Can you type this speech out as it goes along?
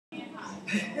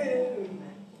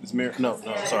It's no,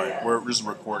 sorry. We're just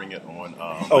recording it on.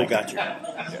 Gotcha.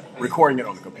 Yeah, recording it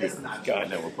on the computer. Got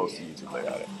And then we'll post to YouTube later.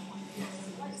 Got it.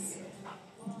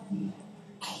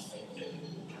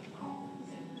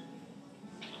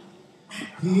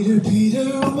 Peter,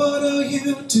 Peter, what are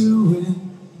you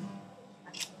doing?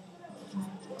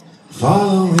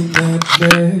 Following that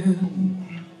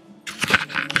man.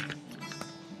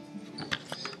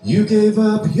 You gave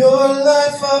up your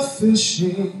life of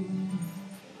fishing.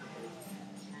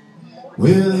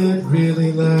 Will it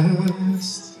really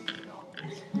last?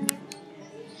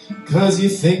 'Cause you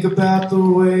think about the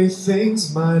way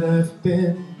things might have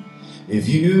been if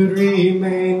you'd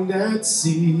remained at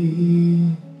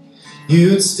sea.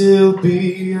 You'd still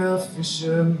be a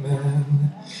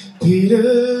fisherman. Peter,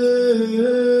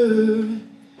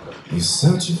 you're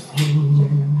such a fool.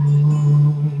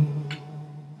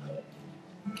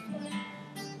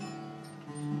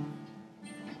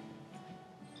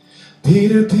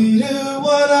 Peter, Peter,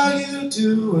 what are you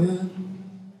doing?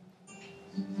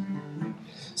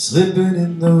 Slipping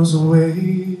in those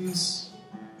waves.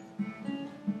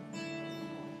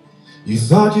 You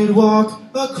thought you'd walk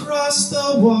across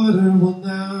the water, well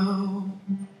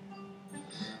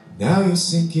now you're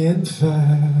sinking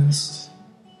fast.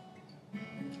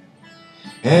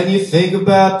 And you think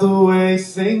about the way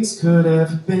things could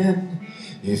have been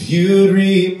if you'd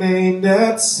remained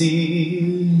at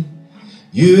sea.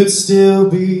 You'd still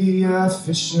be a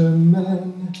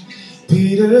fisherman.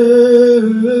 Peter,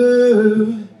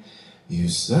 you're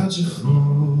such a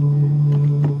fool.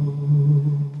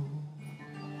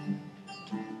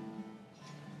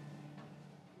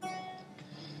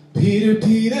 Peter,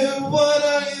 Peter, what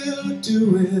are you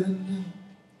doing?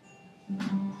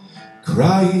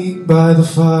 Crying by the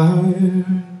fire.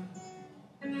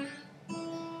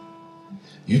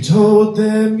 You told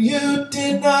them you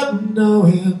did not know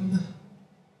him.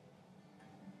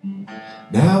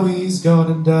 Now he's gone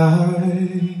and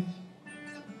died.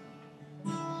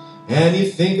 And you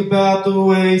think about the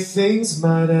way things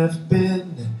might have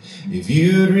been if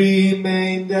you'd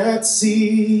remained at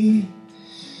sea.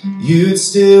 You'd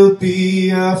still be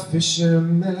a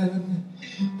fisherman.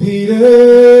 Peter,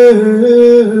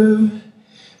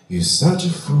 you're such a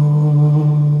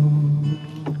fool.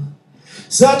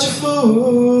 Such a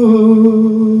fool.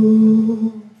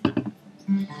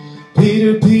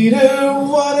 Peter, Peter,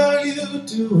 what are you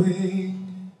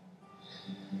doing?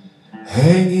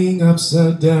 Hanging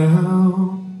upside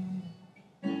down.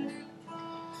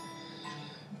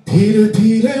 Peter,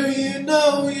 Peter, you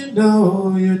know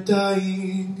you're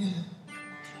dying.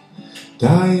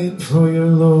 Dying for your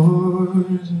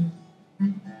Lord.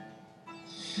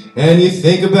 And you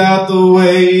think about the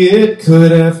way it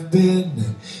could have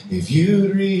been if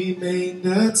you'd remained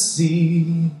at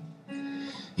sea.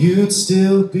 You'd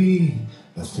still be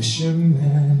a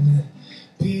fisherman.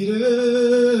 Peter,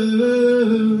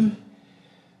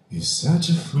 you're such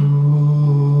a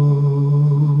fool.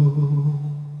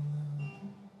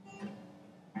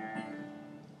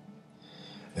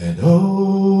 And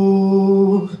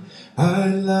oh,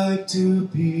 I'd like to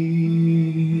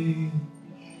be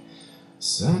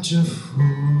such a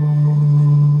fool.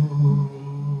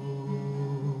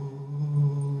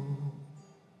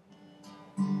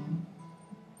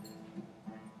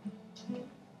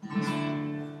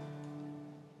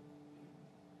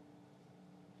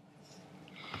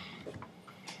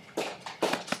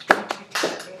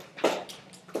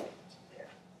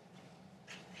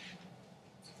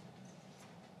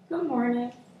 Good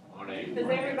morning. Morning. Does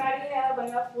everybody have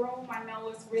enough room? I know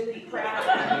it's really crowded.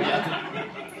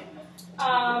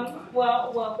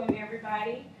 Well, welcome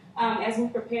everybody. As we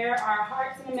prepare our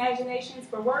hearts and imaginations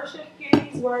for worship, hear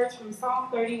these words from Psalm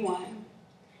 31.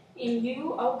 In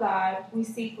you, O God, we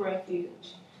seek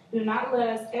refuge. Do not let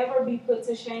us ever be put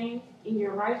to shame. In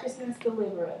your righteousness,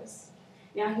 deliver us.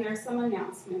 Now here are some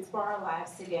announcements for our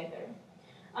lives together.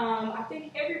 I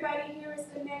think everybody here is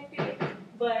connected,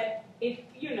 but if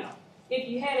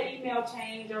you had an email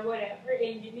change or whatever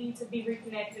and you need to be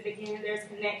reconnected again, there's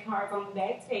connect cards on the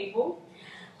back table.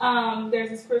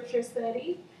 There's a scripture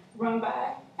study run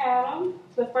by Adam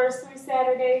the first 3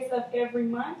 Saturdays of every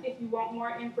month. If you want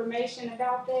more information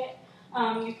about that,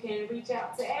 you can reach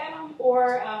out to Adam,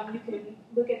 or you can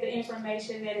look at the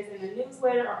information that is in the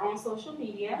newsletter or on social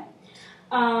media.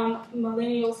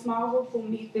 Millennial Small Group will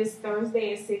meet this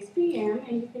Thursday at 6 p.m.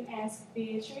 and you can ask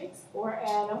Beatrix or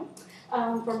Adam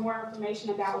for more information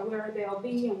about where they'll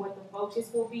be and what the focus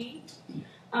will be.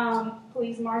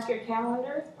 Please mark your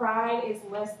calendars. Pride is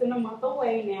less than a month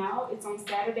away now. It's on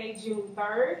Saturday, June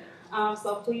 3rd.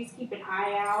 So please keep an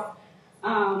eye out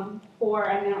for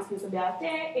announcements about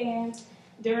that. And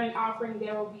During offering,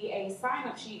 there will be a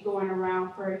sign-up sheet going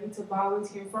around for you to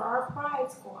volunteer for our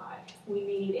Pride Squad. We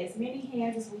need as many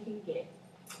hands as we can get.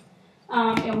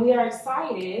 And we are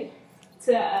excited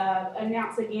to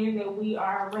announce again that we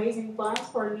are raising funds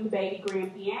for a new baby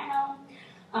grand piano.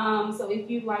 So if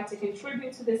you'd like to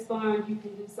contribute to this fund, you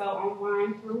can do so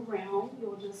online through Realm.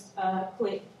 You'll just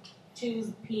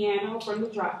choose piano from the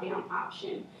drop-down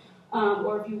option.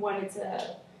 Or if you wanted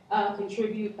to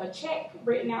contribute a check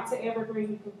written out to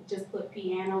Evergreen, you can just put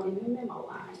piano in the memo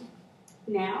line.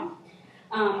 Now,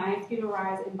 I ask you to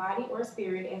rise in body or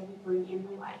spirit as we bring in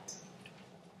the light.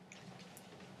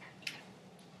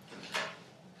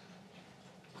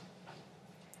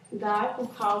 God who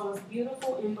calls us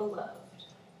beautiful and beloved.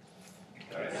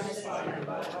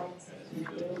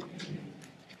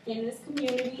 In this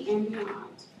community and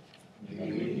beyond.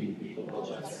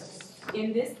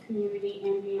 In this community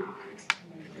and beyond.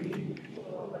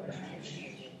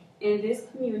 In this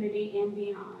community and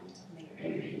beyond.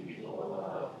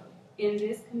 In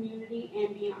this community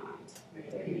and beyond.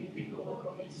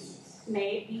 May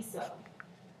it be so.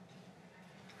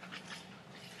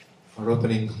 Our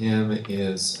opening hymn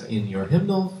is in your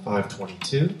hymnal,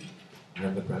 522, I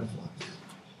am the bread of life.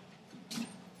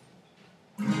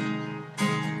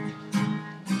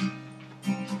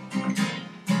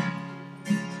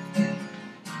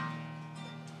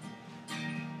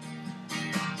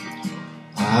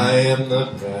 I am the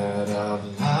bread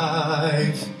of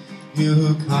life. You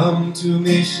who come to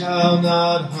me shall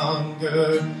not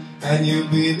hunger, and you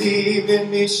believe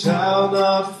in me shall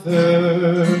not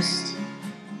thirst.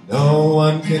 No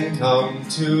one can come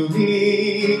to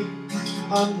me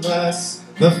unless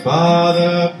the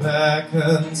Father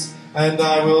beckons, and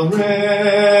I will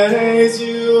raise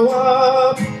you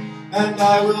up, and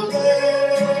I will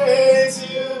raise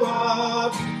you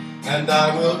up, and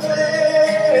I will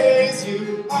raise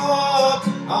you up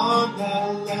on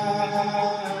the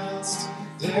last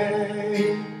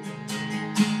day.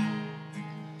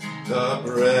 The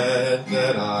bread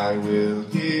that I will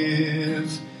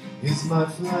give is my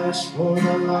flesh for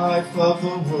the life of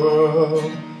the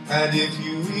world. And if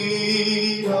you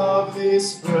eat of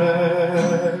this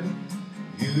bread,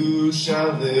 you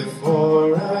shall live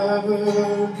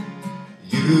forever.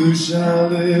 You shall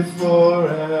live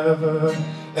forever.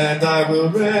 And I will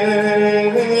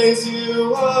raise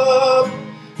you up,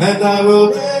 and I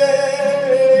will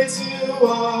raise you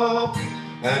up,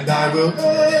 and I will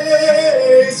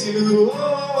raise you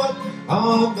up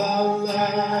on the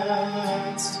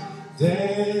last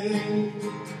day.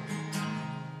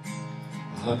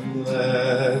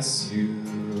 Unless you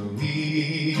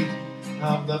eat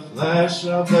of the flesh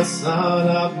of the Son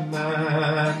of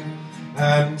Man,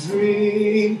 and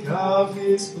drink of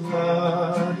his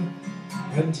blood,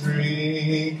 and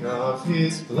drink of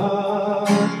his blood,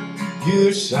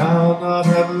 you shall not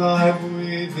have life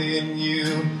within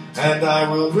you. And I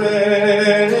will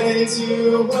raise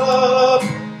you up,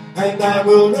 and I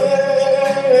will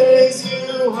raise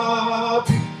you up,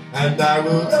 and I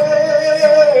will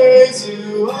raise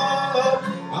you up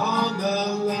on the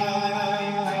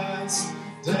last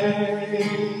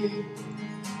day.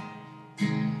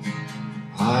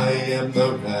 I am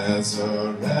the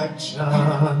resurrection,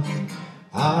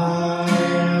 I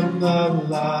am the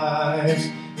life.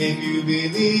 If you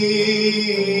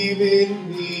believe in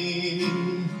me,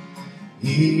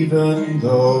 even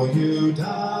though you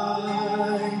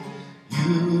die,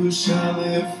 you shall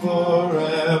live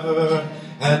forever.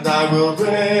 And I will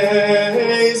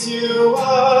raise you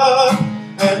up,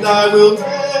 and I will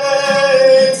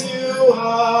raise you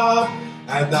up,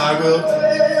 and I will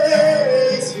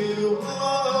raise you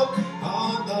up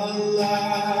on the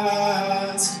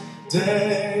last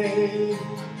day.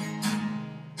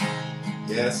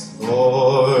 Yes,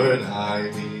 Lord,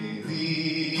 I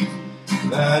believe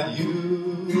that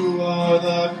you are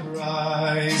the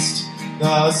Christ,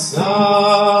 the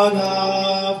Son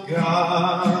of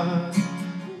God,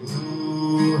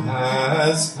 who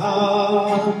has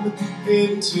come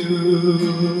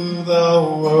into the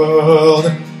world.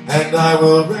 And I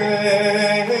will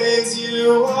raise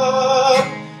you up,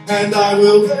 and I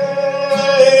will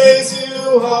raise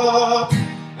you up,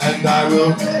 and I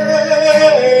will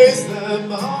raise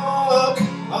them up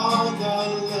on the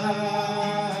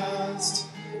last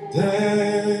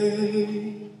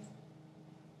day.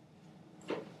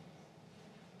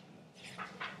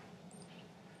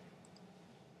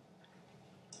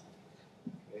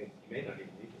 You may not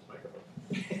even need this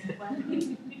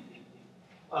microphone.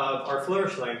 Our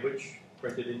flourish language,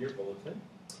 printed in your bulletin,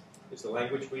 is the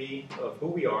language of who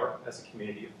we are as a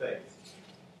community of faith.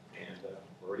 And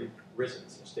we're already risen,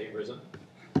 so stay risen.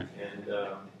 And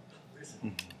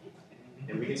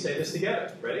And we can say this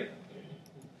together. Ready?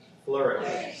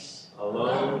 Flourish.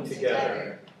 Alone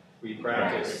together. We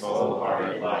practice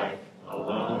wholehearted life,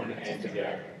 alone and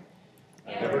together.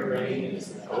 Evergreen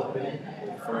is an open,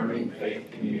 affirming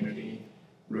faith community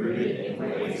rooted in the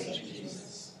ways of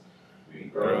Jesus. We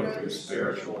grow through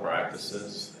spiritual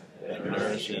practices that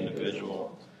nourish the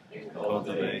individual and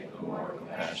cultivate a more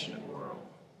compassionate world.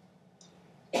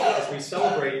 As we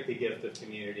celebrate the gift of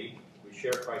community, we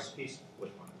share Christ's peace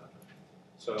with one another.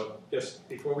 So just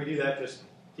before we do that, just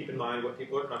keep in mind what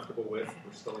people are comfortable with.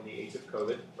 We're still in the age of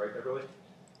COVID, right, Beverly?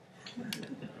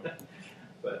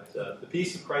 But the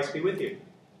peace of Christ be with you.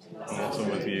 Also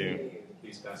with you.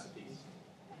 Please pass the peace.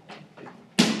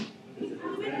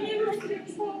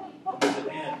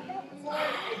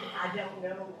 I don't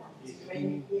know.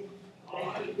 Maybe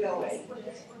keep going.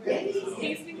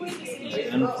 Peace be with you.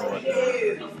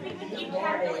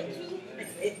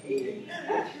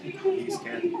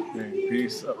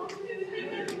 Peace up.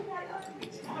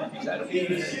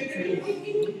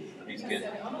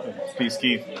 Peace,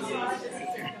 Keith.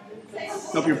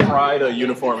 Hope your Pride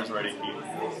uniform is ready, Keith.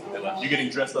 You getting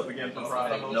dressed up again for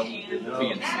Pride? No, we'll be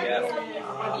in Seattle.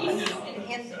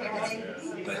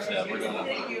 But we're going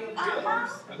to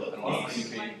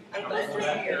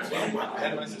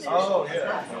Oh,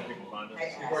 yeah.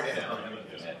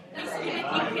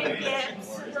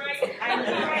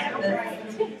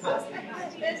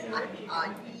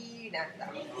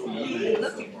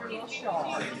 Looking real sharp.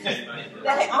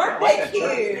 Aren't they cute?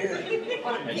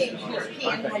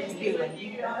 King, how you doing?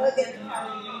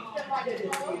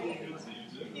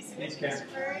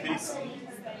 Peace.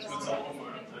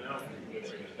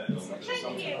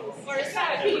 Thank you. Or it's not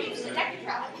a peace.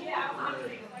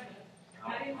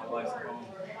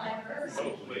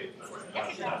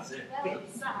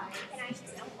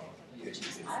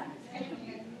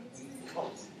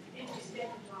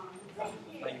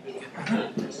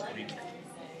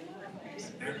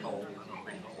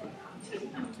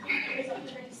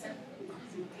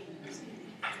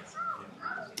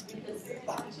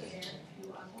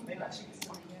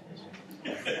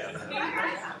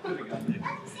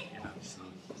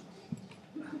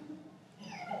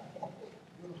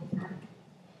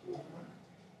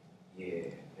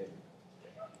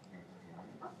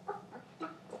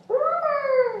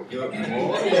 Good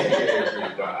morning,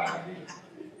 everybody.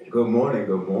 Good morning,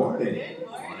 good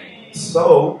morning.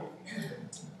 So,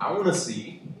 I want to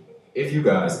see if you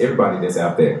guys, everybody that's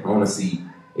out there, I want to see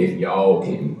if y'all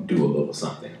can do a little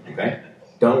something, okay?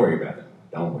 Don't worry about it.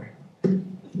 Don't worry.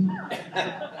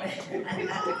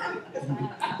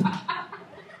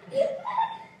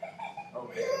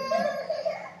 Okay.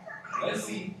 Let's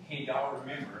see, can y'all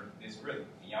remember this rhythm?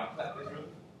 Can y'all clap this rhythm?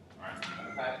 All right, I'm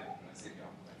gonna clap it. Let's see if y'all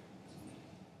can clap it.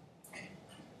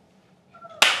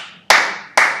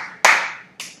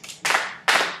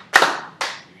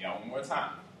 Give y'all one more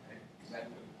time. Okay?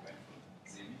 Exactly. Okay.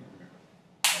 See if you can remember.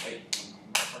 Oh, wait, I'm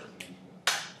going first and then you go.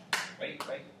 Wait.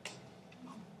 Okay.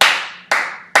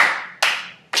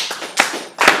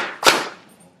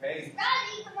 Ready,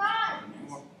 come on.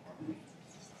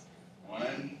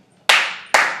 One.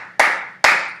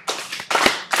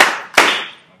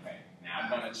 Okay, now I'm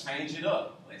going to change it up.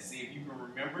 Let's see if you can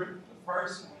remember the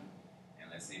first one,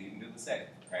 and let's see if you can do the second,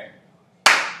 okay?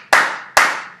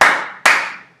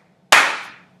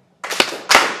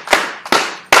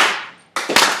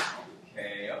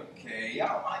 Okay.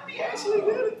 Y'all might be actually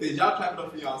good at this. Y'all clap it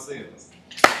up for yourselves.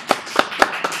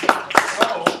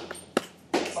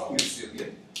 So, Miss Sylvia,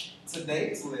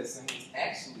 today's lesson is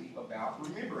actually about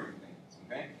remembering things,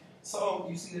 okay? So,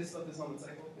 you see this stuff that's on the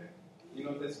table up there? You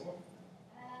know what that's for?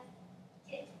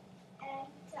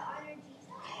 To honor Jesus.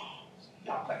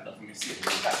 Y'all clap it up for Miss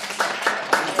Sylvia. Yes,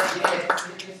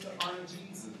 it is to honor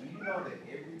Jesus. Do you know that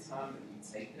every time that we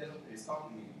take that up there, it's called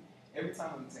communion. Every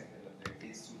time we take that up there,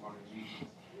 it's to honor Jesus.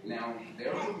 Now,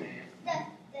 there was a man.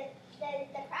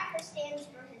 The cracker stands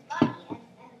for his body,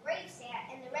 and the grape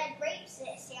and the red grape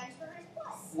stands for his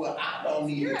blood. Well, I don't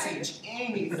need to teach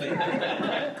anything. I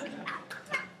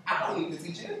don't need to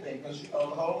teach anything because you know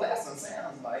the whole lesson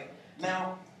sounds like.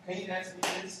 Now, can you ask me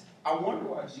this? I wonder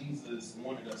why Jesus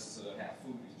wanted us to have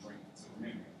food and drink to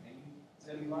remember him. Can you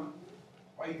tell me why?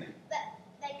 Why do you think?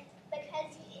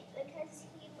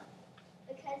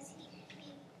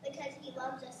 Because he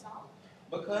loves us all.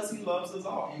 Because he loves us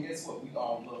all. And guess what? We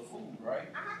all love food, right?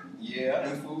 Uh-huh. Yeah,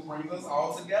 and food brings us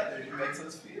all together. It makes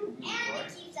us feel good, And right?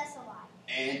 it keeps us alive.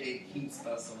 And it keeps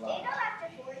us You alive. know, after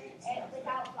 4 days,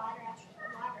 without water,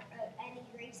 any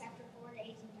drinks after 4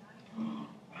 days and die.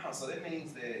 Wow, so that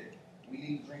means that we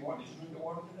need to drink water. Did you drink your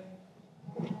water today?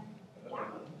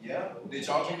 Yeah? Did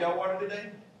y'all drink your water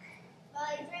today?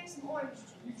 I drank some orange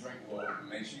juice. You drink water.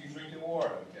 Make sure you drink your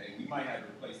water, okay? We might have to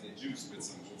replace that juice with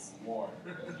some water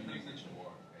because you didn't get your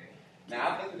water, okay? Now,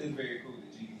 I think it is very cool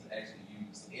that Jesus actually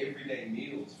used everyday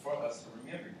meals for us to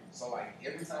remember him. So, like,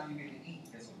 every time you get to eat,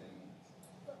 that's what that means.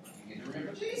 You get to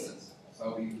remember Jesus.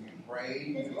 So, we can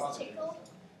pray. Does this tickle?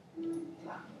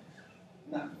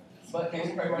 No. But can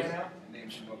we pray right now? And then we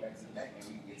should go back to the back and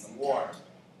we can get some water.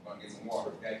 We're going to get some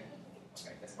water, okay?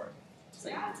 Okay, that's perfect.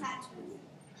 Say I'm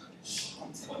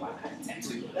telling my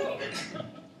tattoo.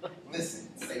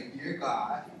 Listen, say, dear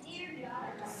God,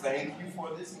 thank you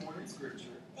for this morning's scripture.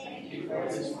 Thank you for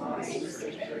this morning's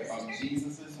scripture. Of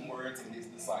Jesus' words and his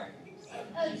disciples.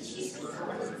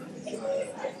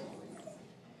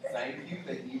 Thank you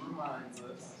that he reminds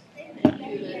us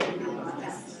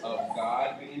of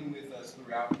God being with us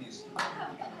throughout history.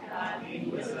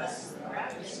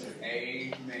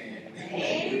 Amen.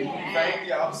 Amen. Thank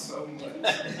y'all so much.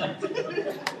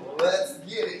 Let's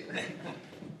get it.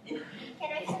 Can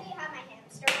I show you how my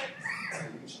hamster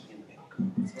works?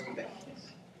 Let's go back.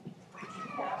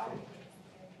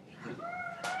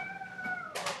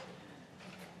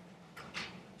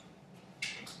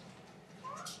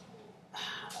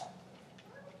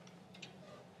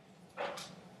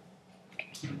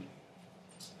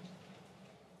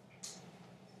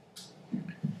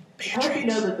 I hope you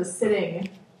know that the sitting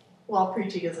while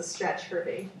preaching is a stretch for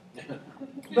me.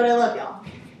 But I love y'all.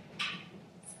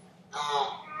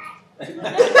 I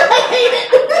hate it.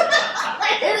 I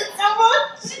hate it so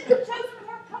much.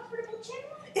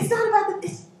 It's not about the...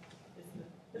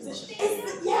 It's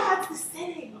the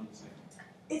sitting.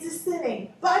 It's a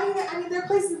sitting. But I mean, there are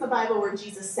places in the Bible where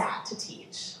Jesus sat to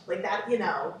teach. Like that, you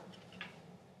know.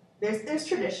 There's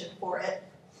tradition for it.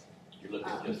 You're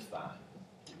looking just fine.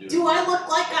 Do I look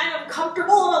like I am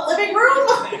comfortable in a living room?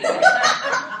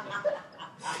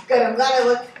 Good, I'm glad I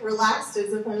look relaxed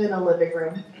as if I'm in a living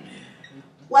room.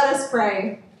 Let us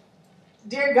pray.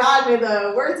 Dear God, may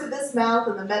the words of this mouth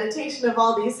and the meditation of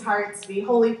all these hearts be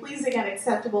wholly pleasing and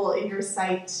acceptable in your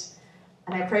sight.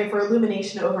 And I pray for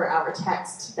illumination over our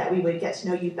text, that we would get to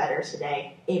know you better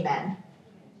today. Amen.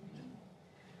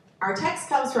 Our text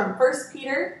comes from 1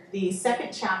 Peter, the 2nd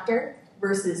chapter,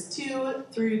 verses 2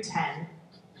 through 10.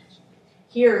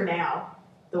 Hear now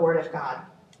the word of God.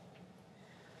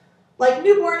 Like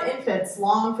newborn infants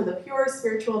long for the pure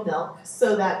spiritual milk,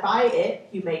 so that by it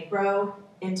you may grow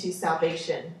into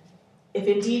salvation, if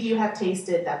indeed you have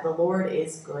tasted that the Lord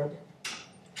is good.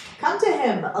 Come to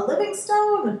him, a living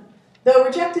stone, though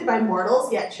rejected by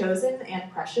mortals, yet chosen and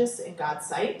precious in God's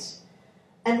sight.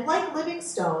 And like living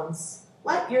stones,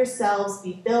 let yourselves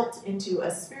be built into a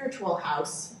spiritual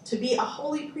house, to be a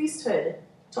holy priesthood,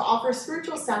 to offer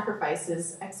spiritual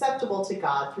sacrifices acceptable to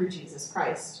God through Jesus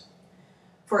Christ.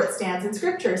 For it stands in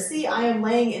Scripture, see, I am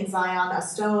laying in Zion a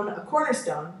stone, a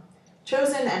cornerstone,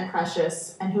 chosen and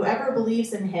precious, and whoever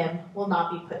believes in him will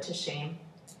not be put to shame.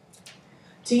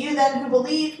 To you then who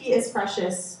believe, he is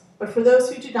precious, but for those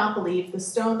who do not believe, the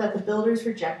stone that the builders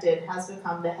rejected has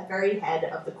become the very head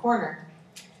of the corner,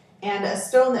 and a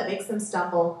stone that makes them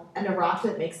stumble, and a rock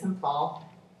that makes them fall.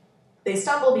 They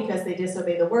stumble because they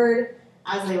disobey the word,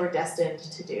 as they were destined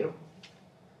to do.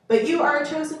 But you are a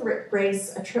chosen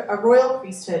race, a royal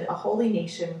priesthood, a holy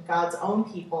nation, God's own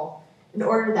people, in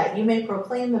order that you may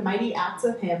proclaim the mighty acts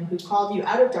of him who called you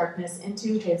out of darkness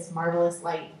into his marvelous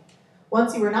light.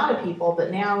 Once you were not a people,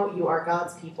 but now you are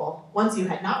God's people. Once you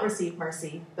had not received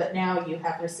mercy, but now you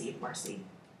have received mercy.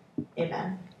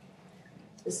 Amen.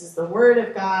 This is the word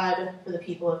of God for the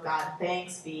people of God.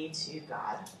 Thanks be to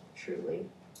God, truly.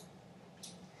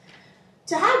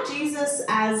 To have Jesus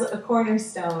as a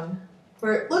cornerstone,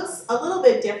 where it looks a little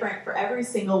bit different for every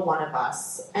single one of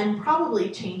us, and probably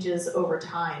changes over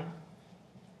time.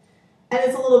 And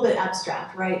it's a little bit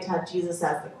abstract, right, to have Jesus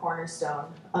as the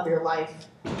cornerstone of your life.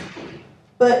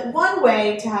 But one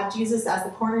way to have Jesus as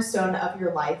the cornerstone of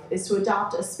your life is to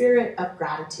adopt a spirit of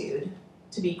gratitude,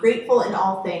 to be grateful in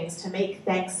all things, to make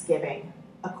thanksgiving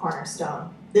a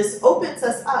cornerstone. This opens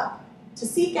us up to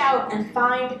seek out and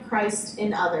find Christ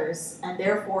in others, and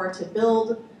therefore to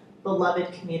build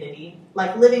beloved community.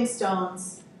 Like living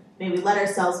stones, may we let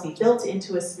ourselves be built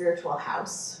into a spiritual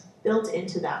house, built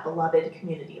into that beloved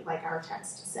community, like our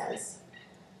text says.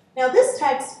 Now, this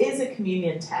text is a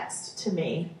communion text to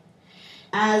me.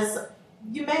 As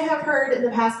you may have heard in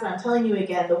the past, but I'm telling you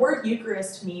again, the word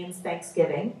Eucharist means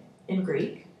thanksgiving in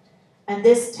Greek. And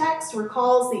this text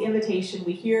recalls the invitation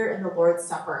we hear in the Lord's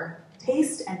Supper.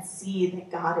 Taste and see that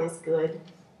God is good.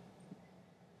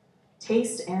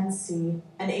 Taste and see.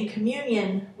 And in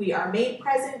communion, we are made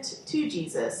present to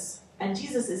Jesus, and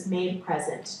Jesus is made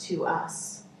present to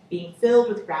us, being filled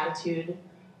with gratitude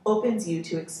opens you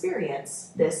to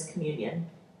experience this communion.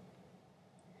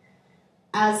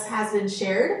 As has been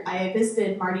shared, I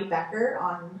visited Marty Becker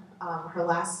on her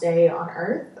last day on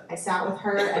Earth. I sat with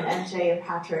her and NJ and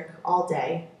Patrick all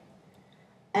day.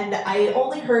 And I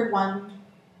only heard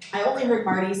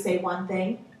Marty say one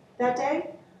thing that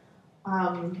day.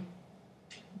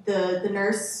 The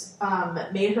nurse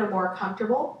made her more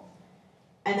comfortable,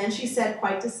 and then she said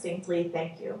quite distinctly,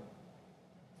 "Thank you."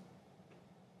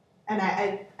 And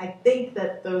I think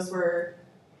that those were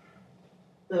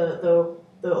the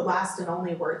last and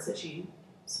only words that she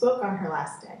spoke on her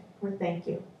last day, were "thank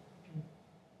you."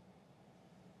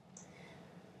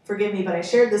 Forgive me, but I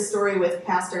shared this story with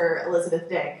Pastor Elizabeth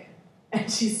Dick,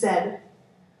 and she said,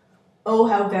 "Oh,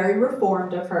 how very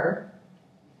reformed of her,"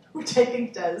 which I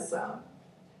think does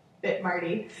fit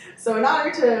Marty. So in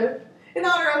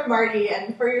honor of Marty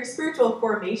and for your spiritual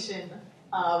formation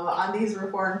on these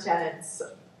Reformed tenets,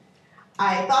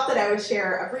 I thought that I would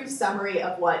share a brief summary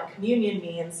of what communion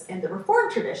means in the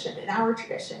Reformed tradition, in our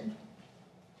tradition.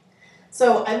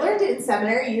 So I learned it in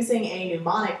seminary using a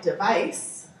mnemonic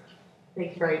device.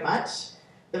 Thank you very much.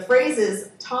 The phrase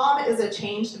is, Tom is a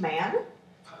changed man,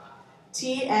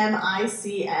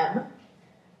 TMICM,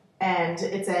 and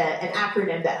it's an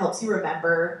acronym that helps you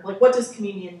remember, like, what does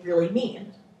communion really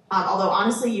mean? Although,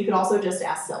 honestly, you could also just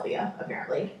ask Sylvia,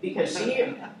 apparently, because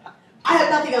I have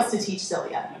nothing else to teach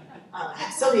Sylvia.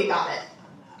 Sylvia got it.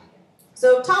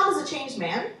 So Tom is a changed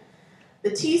man.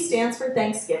 The T stands for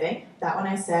Thanksgiving. That one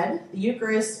I said. The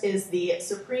Eucharist is the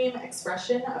supreme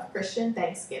expression of Christian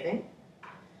thanksgiving.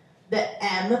 The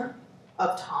M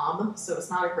of Tom, so it's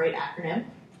not a great acronym.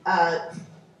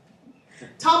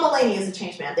 Tom Mulaney is a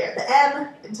changed man there. The M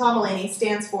in Tom Mulaney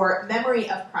stands for memory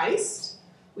of Christ.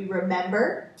 We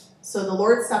remember. So the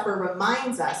Lord's Supper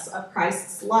reminds us of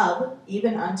Christ's love,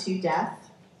 even unto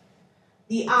death.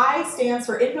 The I stands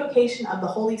for invocation of the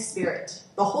Holy Spirit.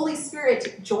 The Holy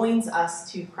Spirit joins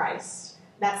us to Christ.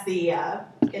 That's the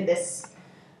in this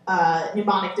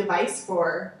mnemonic device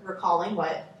for recalling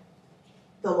what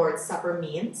the Lord's Supper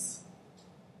means.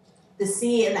 The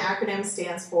C in the acronym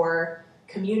stands for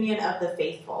communion of the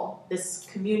faithful. This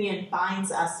communion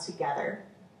binds us together.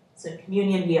 So in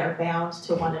communion, we are bound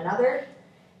to one another.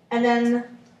 And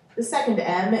then the second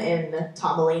M in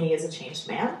Tom Mulaney is a changed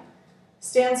man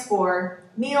stands for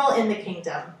meal in the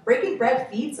kingdom. Breaking bread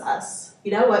feeds us.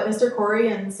 You know what Mr.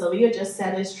 Corey and Sylvia just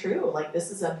said is true. Like,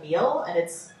 this is a meal, and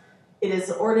it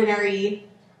is ordinary.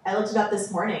 I looked it up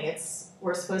this morning.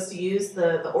 We're supposed to use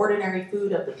the ordinary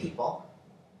food of the people.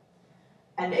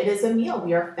 And it is a meal.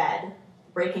 We are fed.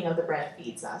 The breaking of the bread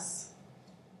feeds us.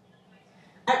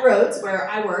 At Rhodes, where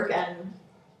I work, and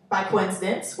by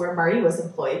coincidence, where Marty was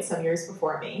employed some years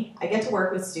before me, I get to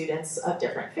work with students of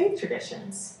different faith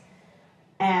traditions.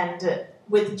 And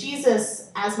with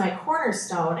Jesus as my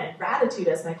cornerstone and gratitude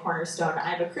as my cornerstone,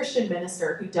 I'm a Christian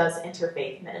minister who does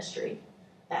interfaith ministry.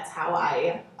 That's how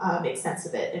I make sense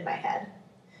of it in my head.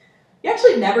 You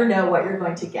actually never know what you're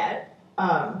going to get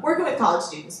working with college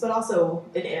students, but also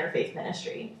in interfaith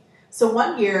ministry. So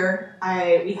one year,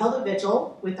 we held a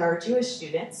vigil with our Jewish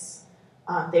students.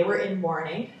 They were in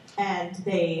mourning, and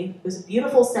it was a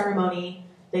beautiful ceremony.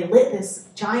 They lit this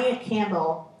giant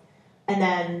candle. And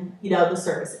then, the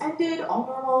service ended, all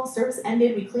normal, service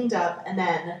ended, we cleaned up, and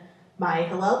then my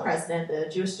Hillel president, the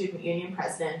Jewish Student Union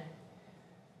president,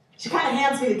 she kind of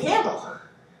hands me the candle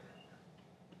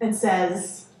and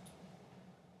says,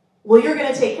 "Well, you're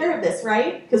going to take care of this,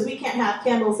 right? Because we can't have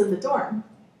candles in the dorm."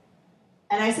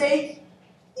 And I say,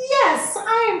 "Yes,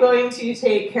 I am going to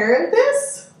take care of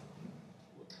this.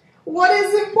 What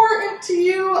is important to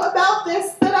you about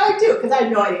this that I do?" Because I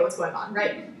have no idea what's going on,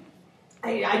 right?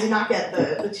 I did not get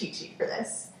the cheat sheet for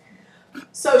this.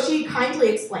 So she kindly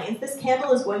explains, this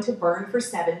candle is going to burn for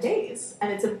 7 days,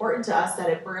 and it's important to us that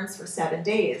it burns for 7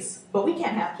 days, but we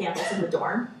can't have candles in the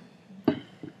dorm.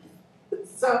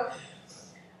 So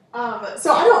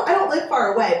I don't live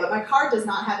far away, but my car does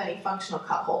not have any functional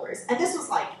cup holders. And this was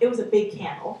it was a big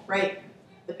candle, right?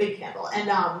 The big candle. And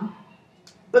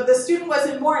but the student was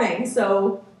in mourning,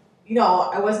 so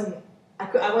I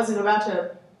wasn't about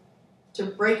to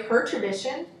break her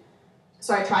tradition.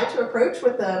 So I tried to approach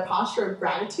with a posture of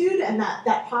gratitude and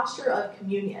that posture of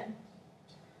communion.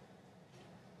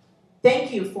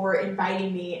 Thank you for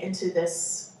inviting me into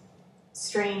this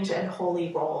strange and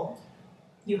holy role.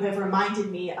 You have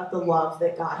reminded me of the love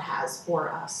that God has for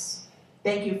us.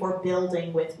 Thank you for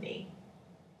building with me.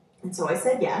 And so I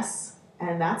said yes,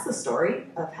 and that's the story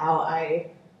of how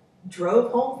I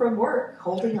drove home from work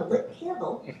holding a lit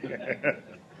candle,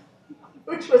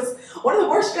 which was one of the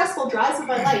more stressful drives of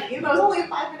my life, even though it was only a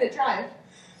 5-minute drive.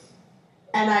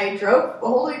 And I drove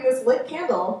holding this lit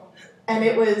candle, and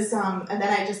it was, and then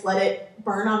I just let it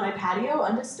burn on my patio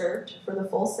undisturbed for the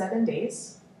full 7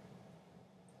 days.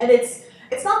 And it's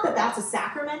not that that's a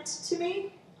sacrament to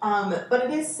me, but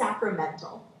it is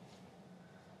sacramental.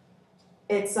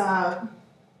 It's not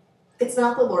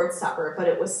the Lord's Supper, but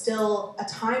it was still a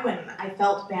time when I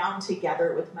felt bound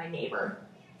together with my neighbor,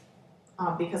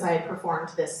 because I had performed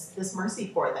this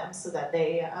mercy for them so that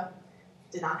they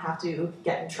did not have to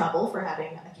get in trouble for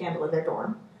having a candle in their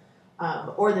dorm,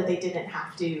 or that they didn't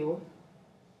have to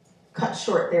cut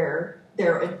short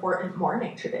their important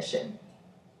morning tradition.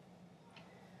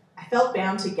 I felt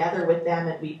bound together with them,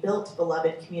 and we built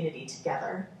beloved community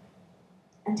together.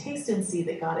 And taste and see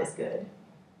that God is good.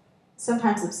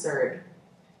 Sometimes absurd,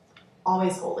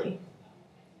 always holy.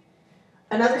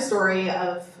 Another story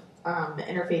of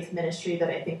interfaith ministry that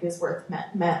I think is worth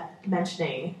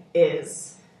mentioning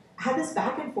is I had this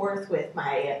back and forth with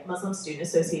my Muslim Student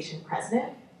Association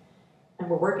president, and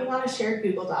we're working on a shared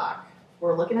Google Doc.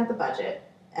 We're looking at the budget,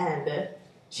 and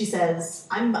she says,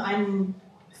 I'm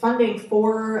funding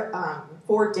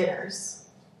four dinners,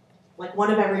 like one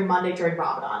of every Monday during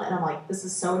Ramadan, and I'm like, this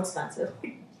is so expensive.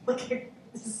 Like,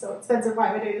 this is so expensive,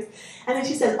 why would I do this? And then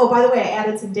she says, oh, by the way, I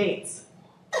added some dates.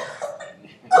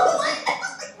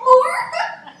 More?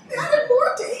 You added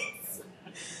more dates?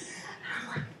 I'm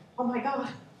like, oh my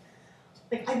God.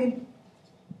 Like, I'm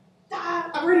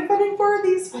already funding 4 of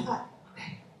these. So I thought,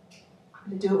 okay, I'm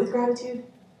going to do it with gratitude.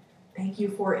 Thank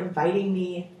you for inviting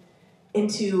me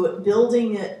into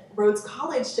building Rhodes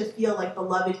College to feel like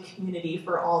beloved community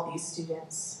for all these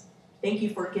students. Thank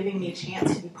you for giving me a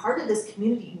chance to be part of this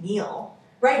community meal,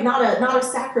 right? Not a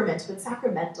sacrament, but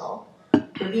sacramental,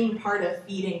 for being part of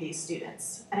feeding these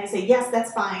students. And I say, yes,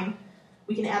 that's fine.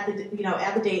 We can add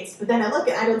the dates. But then I look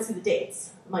and I don't see the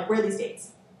dates. I'm like, where are these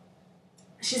dates?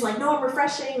 She's like, no, I'm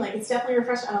refreshing. Like, it's definitely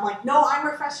refreshing. And I'm like, no, I'm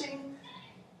refreshing.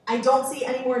 I don't see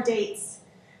any more dates.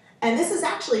 And this is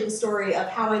actually the story of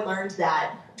how I learned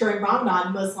that during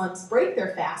Ramadan, Muslims break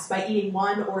their fast by eating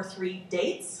 1 or 3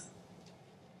 dates,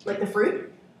 like the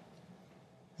fruit.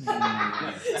 So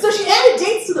she added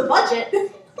dates to the budget.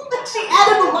 She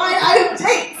added the line item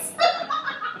dates.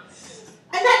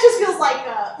 And that just feels like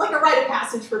a rite of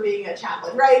passage for being a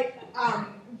chaplain, right?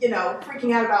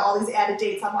 Freaking out about all these added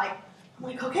dates. I'm like,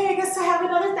 okay, I guess I have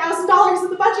another $1,000 in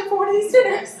the budget for one of these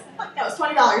dinners. No, it's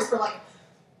 $20 for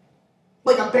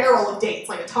like a barrel of dates,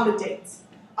 like a ton of dates.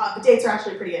 The dates are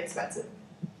actually pretty inexpensive.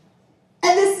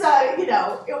 And this,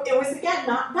 it was, again,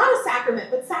 not a sacrament,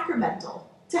 but sacramental.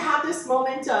 To have this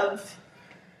moment of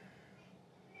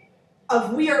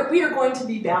we are going to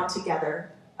be bound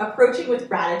together, approaching with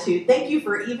gratitude. Thank you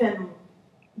for even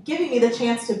giving me the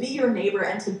chance to be your neighbor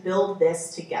and to build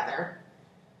this together.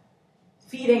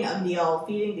 Feeding a meal,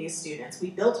 feeding these students.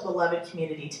 We built a beloved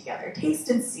community together. Taste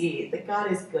and see that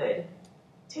God is good.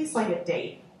 Tastes like a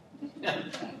date.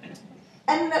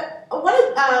 And one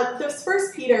of this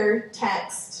 1 Peter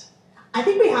text, I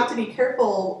think we have to be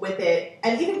careful with it,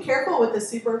 and even careful with the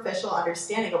superficial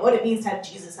understanding of what it means to have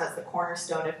Jesus as the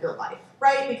cornerstone of your life,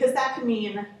 right? Because that can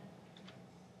mean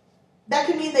that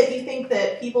you think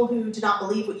that people who do not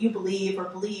believe what you believe or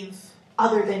believe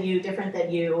other than you, different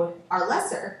than you, are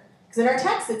lesser. Because in our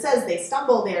text it says they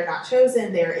stumble, they are not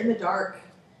chosen, they are in the dark.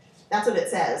 That's what it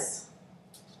says.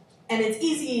 And it's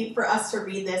easy for us to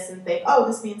read this and think, oh,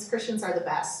 this means Christians are the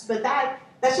best. But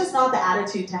that's just not the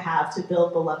attitude to have to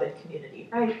build beloved community,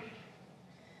 right?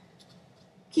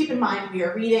 Keep in mind, we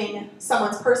are reading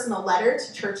someone's personal letter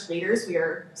to church leaders. We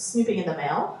are snooping in the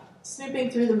mail,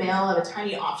 snooping through the mail of a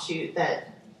tiny offshoot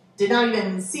that did not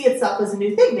even see itself as a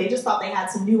new thing. They just thought they had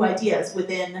some new ideas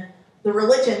within the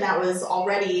religion that was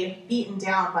already beaten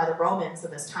down by the Romans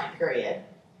in this time period.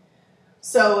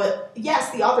 So,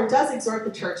 yes, the author does exhort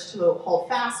the church to hold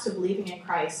fast to believing in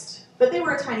Christ, but they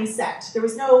were a tiny sect. This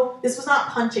was not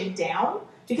punching down,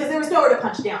 because there was nowhere to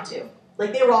punch down to.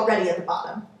 Like, they were already at the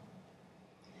bottom.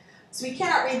 So we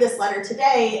cannot read this letter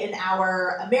today in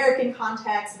our American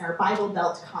context, in our Bible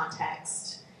Belt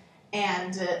context,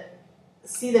 and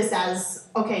see this as,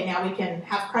 okay, now we can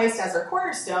have Christ as our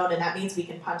cornerstone, and that means we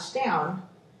can punch down.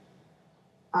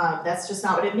 That's just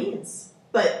not what it means.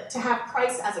 But to have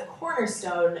Christ as a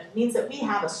cornerstone means that we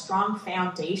have a strong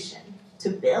foundation to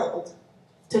build,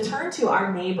 to turn to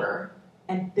our neighbor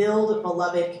and build a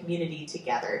beloved community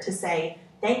together, to say,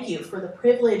 thank you for the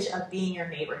privilege of being your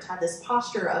neighbor, to have this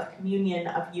posture of communion,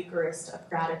 of Eucharist, of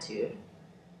gratitude.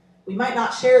 We might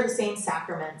not share the same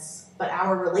sacraments, but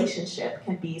our relationship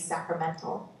can be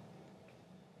sacramental.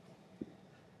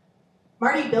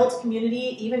 Marty built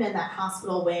community even in that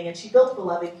hospital wing, and she built a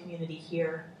beloved community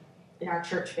here in our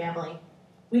church family.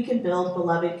 we can build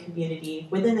beloved community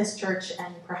within this church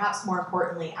and perhaps more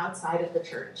importantly outside of the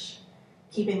church,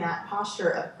 keeping that posture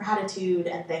of gratitude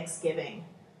and thanksgiving,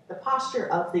 the posture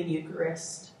of the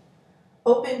Eucharist,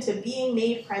 open to being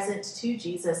made present to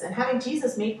Jesus and having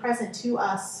Jesus made present to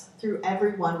us through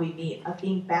everyone we meet, of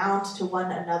being bound to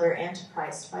one another and to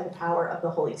Christ by the power of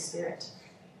the Holy Spirit.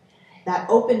 That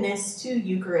openness to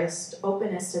Eucharist,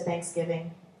 openness to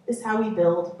thanksgiving, is how we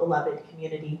build beloved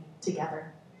community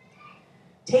together.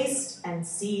 Taste and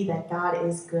see that God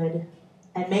is good,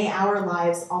 and may our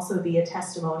lives also be a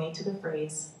testimony to the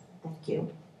phrase, thank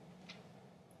you.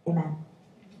 Amen.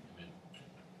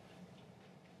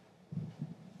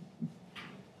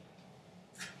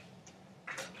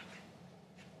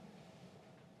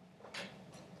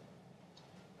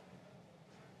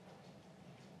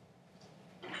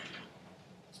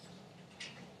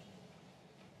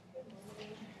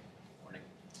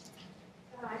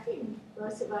 I think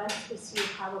most of us this year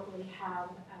probably have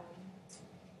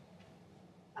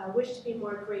a wish to be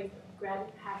more grateful,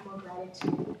 have more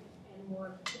gratitude, and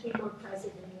to be more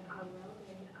present in our world.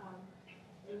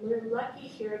 And we're lucky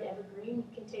here at Evergreen.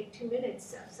 We can take 2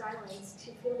 minutes of silence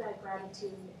to feel that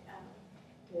gratitude,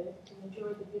 to enjoy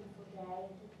the beautiful day,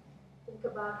 and to think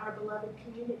about our beloved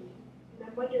community. And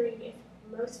I'm wondering if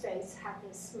most faiths have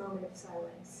this moment of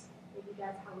silence. Maybe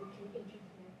that's how we can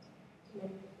interconnect to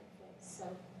many different faiths. So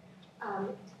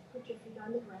put your feet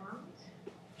on the ground.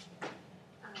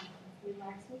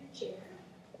 Relax in your chair.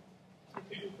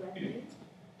 Take a deep breath in.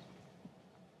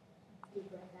 Deep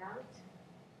breath out.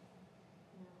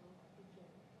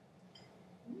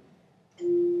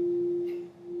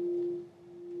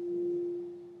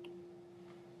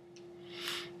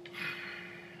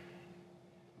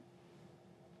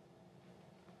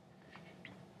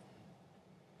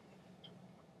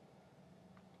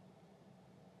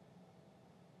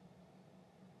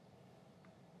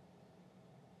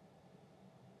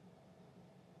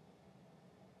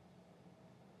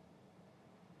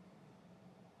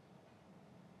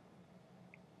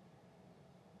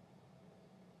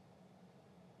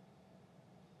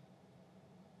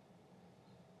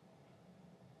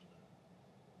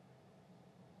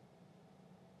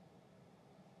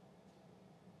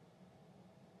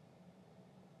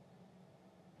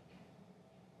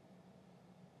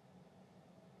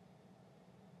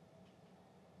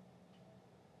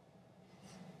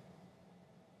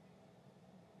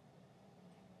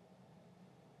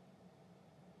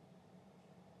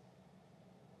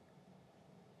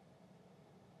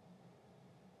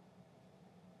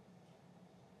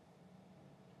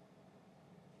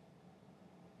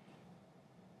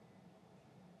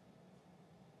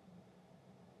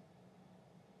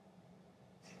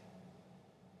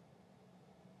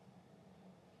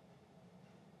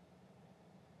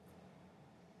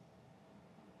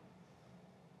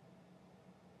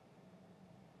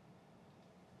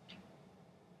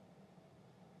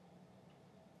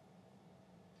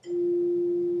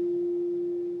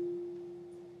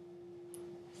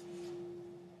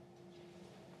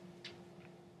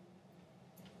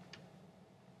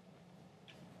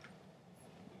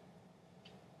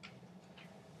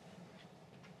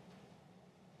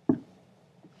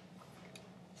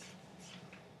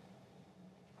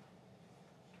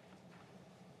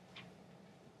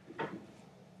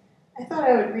 I thought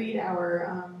I would read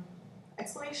our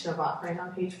explanation of offering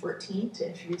on page 14 to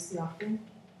introduce the offering.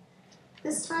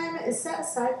 This time is set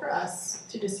aside for us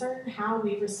to discern how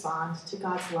we respond to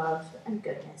God's love and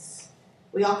goodness.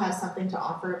 We all have something to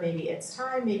offer. Maybe it's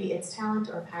time, maybe it's talent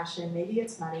or passion, maybe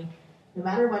it's money. No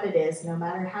matter what it is, no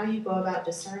matter how you go about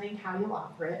discerning how you'll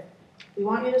offer it, we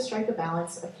want you to strike a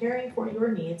balance of caring for your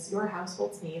needs, your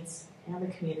household's needs, and the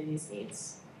community's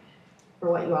needs. For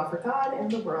what you offer God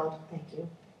and the world, thank you.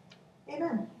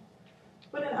 Amen.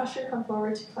 Would an usher come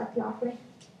forward to collect the offering?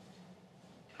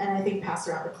 And I think pass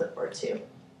around the clipboard too.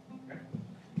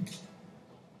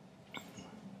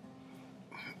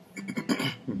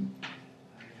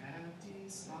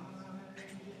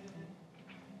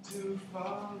 To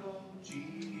follow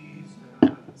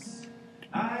Jesus,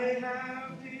 I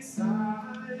have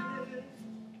decided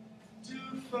to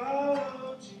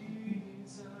follow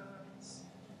Jesus.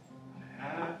 I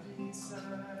have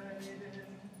decided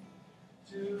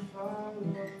to follow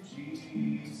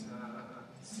Jesus.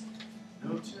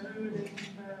 No turning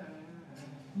back.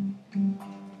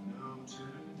 No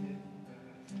turning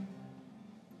back.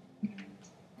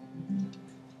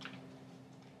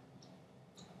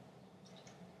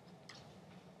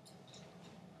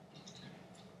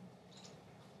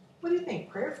 What do you think?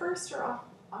 Prayer first or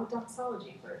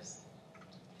doxology first?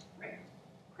 Prayer.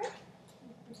 Prayer?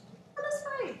 Let us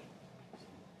pray.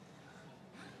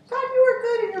 God, you are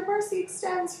good and mercy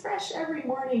extends fresh every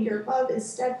morning. Your love is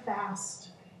steadfast.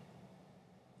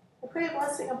 I pray a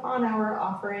blessing upon our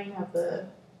offering of the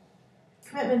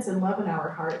commitments and love in our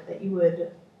heart, that you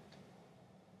would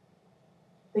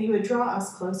draw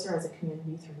us closer as a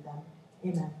community through them.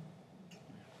 Amen.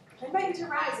 I invite you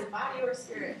to rise in body or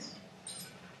spirit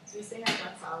as we sing our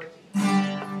doxology.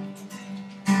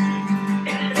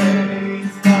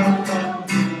 Praise God,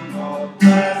 all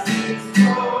blessings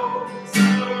flow,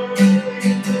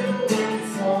 swirling through and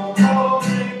so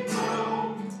holding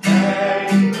through.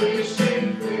 Anguishing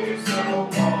through so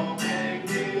long may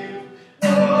give.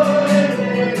 Lord,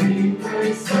 may we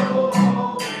praise so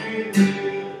long may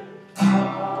live.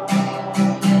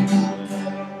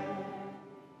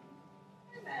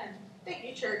 Amen. Thank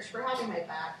you, church, for having my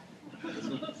back.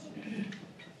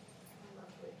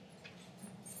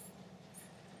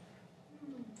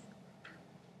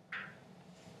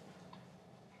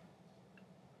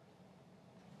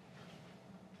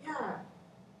 Yeah.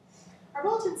 Our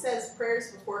bulletin says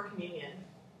prayers before communion.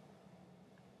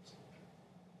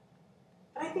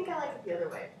 But I think I like it the other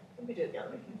way. I think we do it the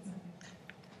other way.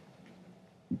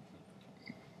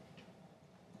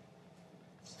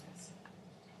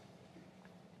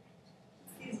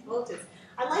 These bulletins.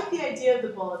 I like the idea of the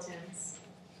bulletins.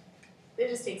 They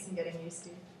just take some getting used to.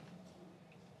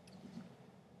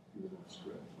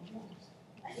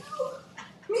 I know.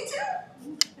 Me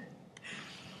too.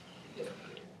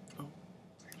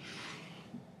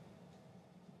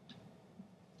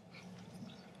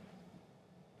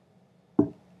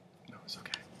 No, it's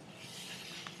okay.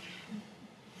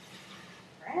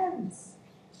 Friends,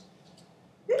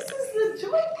 this is the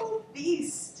joyful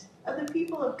feast of the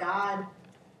people of God.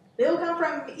 They will come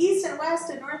from east and west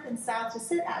and north and south to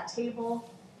sit at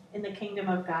table in the kingdom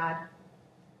of God.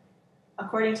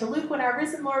 According to Luke, when our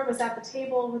risen Lord was at the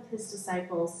table with his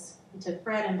disciples, he took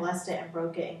bread and blessed it and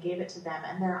broke it and gave it to them,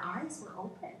 and their eyes were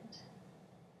opened.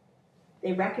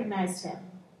 They recognized him.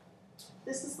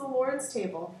 This is the Lord's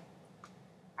table.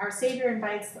 Our Savior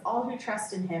invites all who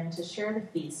trust in him to share the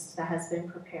feast that has been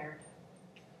prepared.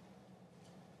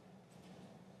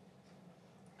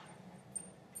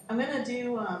 I'm going to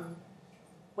do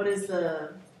what is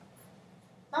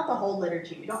not the whole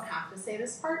liturgy. You don't have to say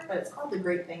this part, but it's called the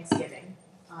Great Thanksgiving.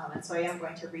 And so I am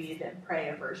going to read and pray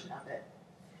a version of it.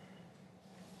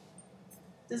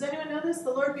 Does anyone know this?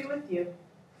 The Lord be with you.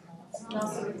 And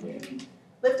also with you.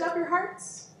 Lift up your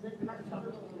hearts.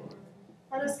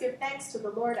 Let us give thanks to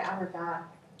the Lord our God.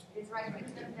 It is right to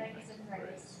give thanks and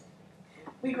praise.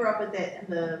 We grew up with it, and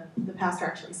the pastor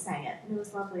actually sang it, and it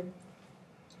was lovely.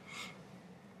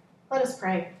 Let us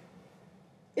pray.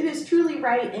 It is truly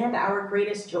right and our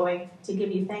greatest joy to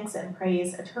give you thanks and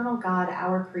praise, eternal God,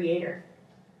 our Creator.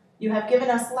 You have given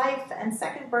us life and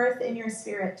second birth in your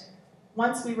Spirit.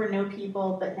 Once we were no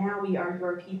people, but now we are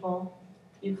your people.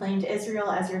 You claimed Israel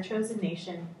as your chosen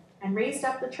nation and raised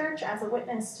up the church as a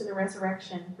witness to the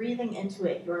resurrection, breathing into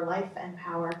it your life and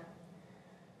power.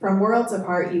 From worlds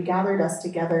apart, you gathered us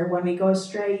together. When we go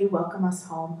astray, you welcome us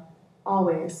home.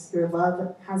 Always, your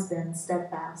love has been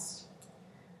steadfast.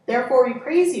 Therefore, we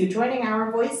praise you, joining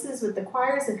our voices with the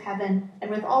choirs of heaven and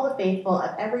with all the faithful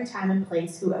of every time and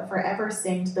place who forever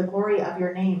sing to the glory of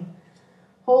your name.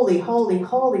 Holy, holy,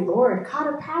 holy Lord,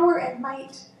 God of power and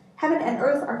might, heaven and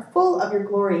earth are full of your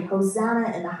glory.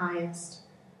 Hosanna in the highest.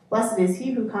 Blessed is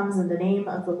he who comes in the name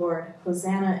of the Lord.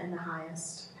 Hosanna in the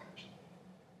highest.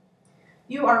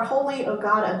 You are holy, O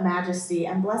God of majesty,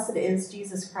 and blessed is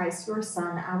Jesus Christ, your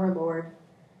Son, our Lord.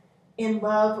 In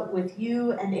love with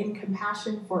you and in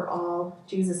compassion for all,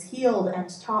 Jesus healed and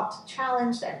taught,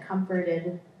 challenged and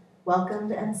comforted,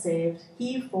 welcomed and saved.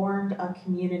 He formed a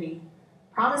community,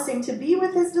 promising to be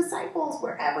with his disciples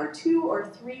wherever 2 or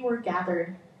 3 were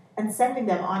gathered, and sending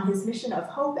them on his mission of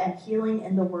hope and healing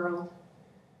in the world.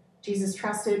 Jesus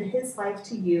trusted his life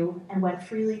to you and went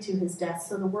freely to his death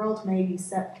so the world may be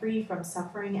set free from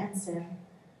suffering and sin.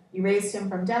 You raised him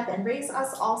from death and raised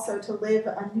us also to live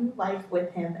a new life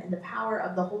with him in the power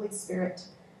of the Holy Spirit.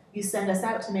 You send us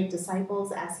out to make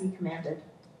disciples as he commanded.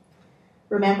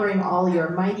 Remembering all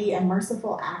your mighty and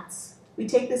merciful acts, we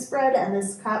take this bread and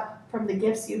this cup from the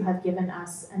gifts you have given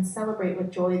us and celebrate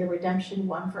with joy the redemption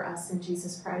won for us in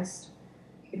Jesus Christ.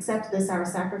 Accept this, our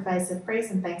sacrifice of praise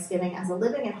and thanksgiving, as a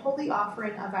living and holy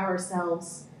offering of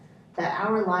ourselves, that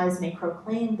our lives may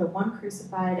proclaim the one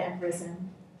crucified and risen.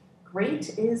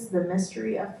 Great is the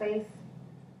mystery of faith.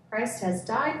 Christ has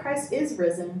died, Christ is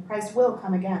risen, Christ will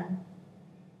come again.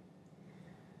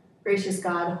 Gracious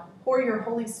God, pour your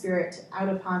Holy Spirit out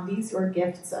upon these your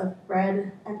gifts of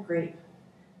bread and grape,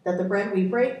 that the bread we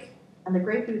break and the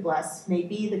grape we bless may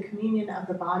be the communion of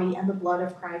the body and the blood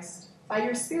of Christ, By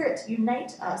your Spirit,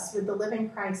 unite us with the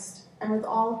living Christ and with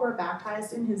all who are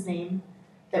baptized in his name,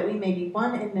 that we may be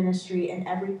one in ministry in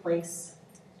every place.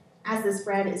 As this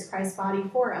bread is Christ's body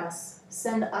for us,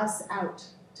 send us out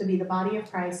to be the body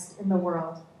of Christ in the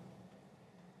world.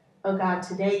 O God,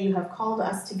 today you have called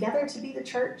us together to be the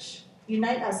church.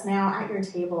 Unite us now at your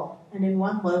table, and in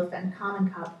one loaf and common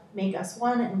cup, make us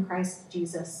one in Christ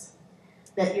Jesus.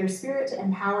 That your Spirit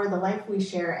empower the life we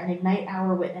share and ignite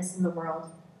our witness in the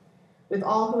world. With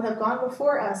all who have gone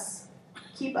before us,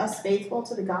 keep us faithful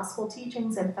to the gospel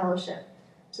teachings and fellowship,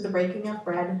 to the breaking of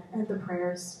bread and the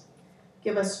prayers.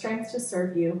 Give us strength to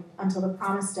serve you until the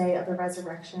promised day of the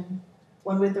resurrection,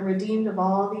 when with the redeemed of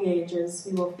all the ages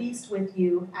we will feast with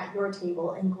you at your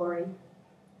table in glory.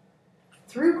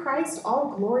 Through Christ,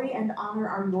 all glory and honor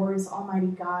are yours, Almighty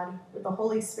God, with the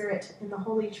Holy Spirit in the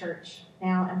Holy Church,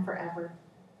 now and forever.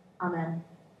 Amen.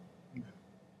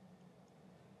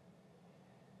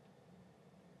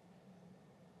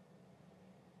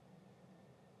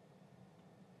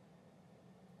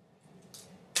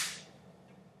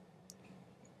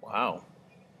 Wow.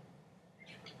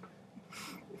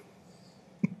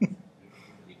 You can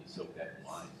soak that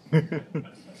in wine.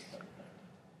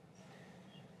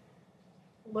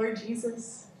 Lord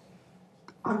Jesus,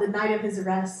 on the night of his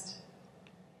arrest,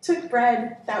 took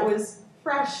bread that was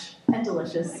fresh and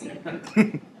delicious,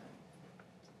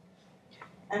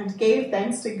 and gave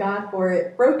thanks to God for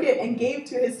it, broke it, and gave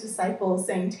to his disciples,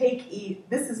 saying, "Take, eat,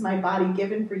 this is my body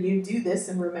given for you. Do this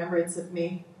in remembrance of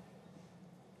me."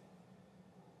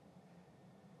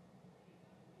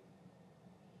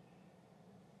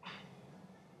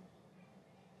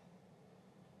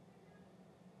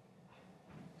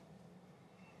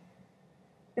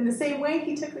 In the same way,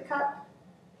 he took the cup,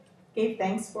 gave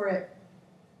thanks for it,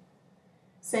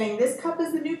 saying, "This cup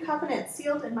is the new covenant,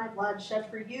 sealed in my blood, shed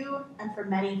for you and for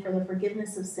many for the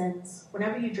forgiveness of sins.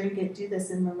 Whenever you drink it, do this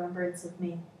in remembrance of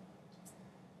me."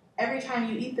 Every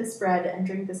time you eat this bread and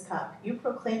drink this cup, you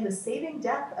proclaim the saving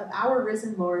death of our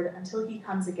risen Lord until he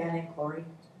comes again in glory.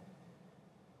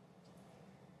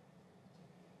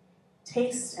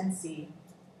 Taste and see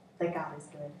that God is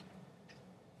good.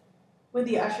 When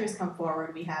the ushers come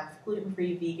forward, we have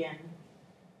gluten-free, vegan,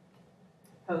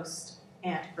 host,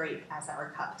 and grape as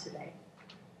our cup today.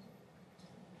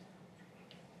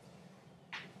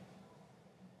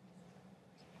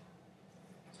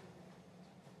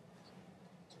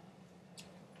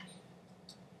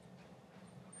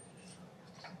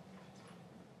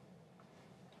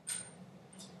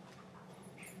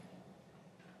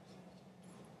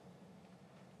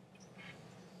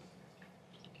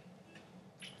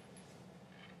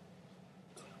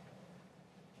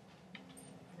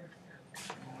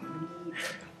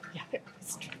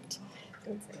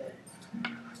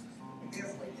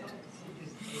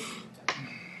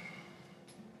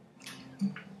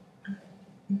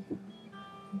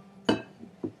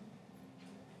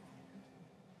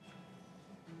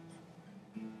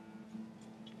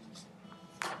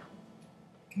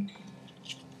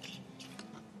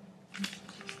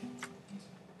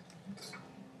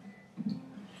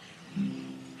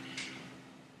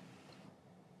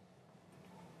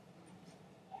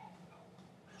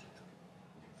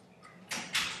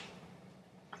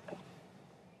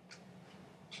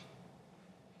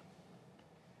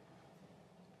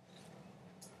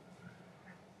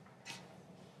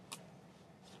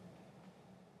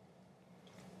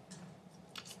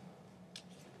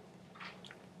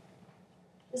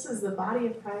 This is the body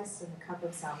of Christ and the cup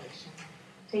of salvation.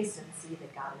 Taste and see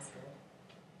that God is good.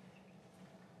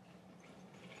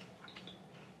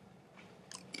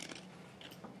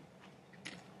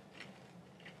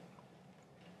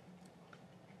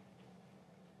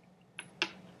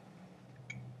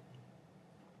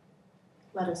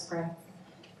 Let us pray.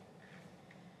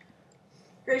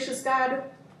 Gracious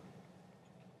God,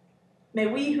 may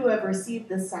we who have received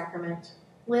this sacrament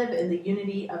live in the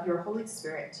unity of your Holy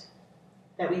Spirit,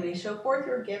 that we may show forth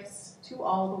your gifts to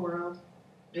all the world.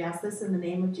 We ask this in the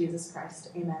name of Jesus Christ.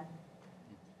 Amen.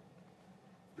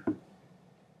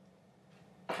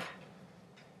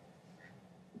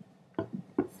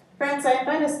 Friends, I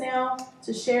invite us now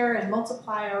to share and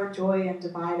multiply our joy and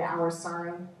divide our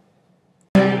sorrow.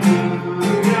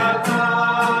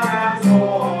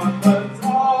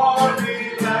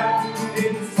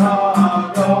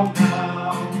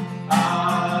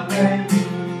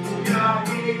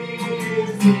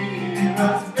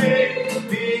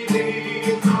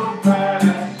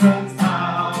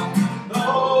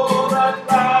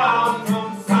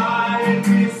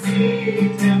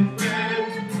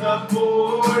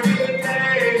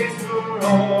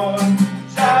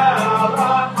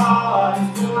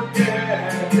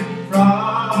 From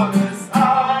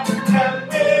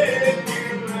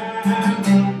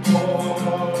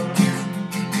more.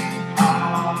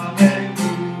 Hallelujah,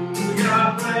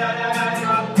 bread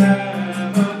of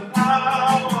heaven,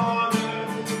 now on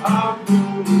earth, our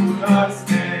food, our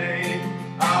stay.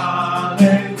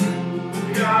 Hallelujah,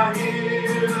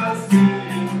 hear us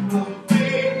sing,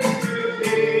 fulfill to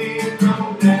thee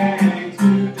from day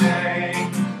to day.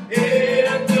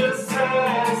 In the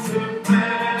incessant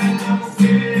plan of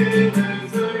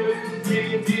sinners,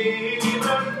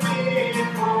 Redeemer be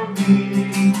for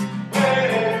me.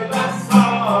 Where the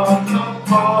salt of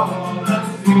fallen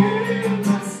in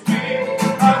the stream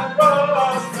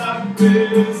across the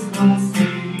crystal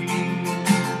sea.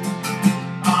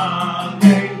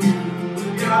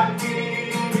 Hallelujah,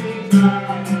 King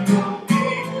eternal, be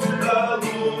the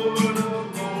Lord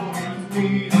of lords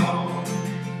we own.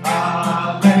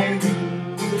 Hallelujah,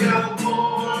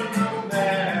 born of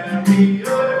Mary,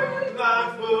 earth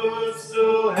thy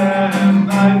footstool and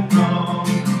thy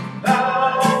throne.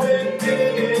 Thou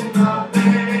within the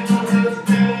veil hast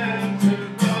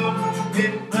entered,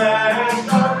 in flesh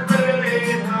our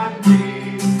great high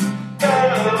priest.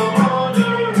 Thou on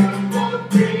earth, both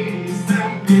priest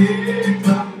and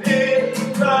victim,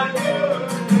 in the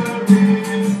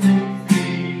Eucharistic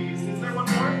feast. Is there one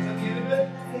more? Is that the end of it?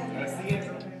 That's the end.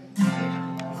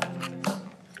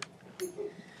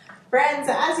 Friends,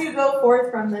 as you go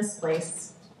forth from this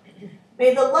place,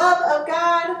 may the love of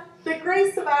God, the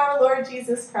grace of our Lord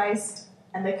Jesus Christ,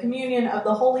 and the communion of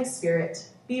the Holy Spirit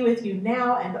be with you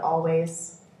now and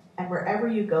always. And wherever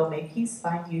you go, may peace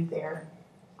find you there.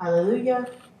 Hallelujah.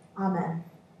 Amen.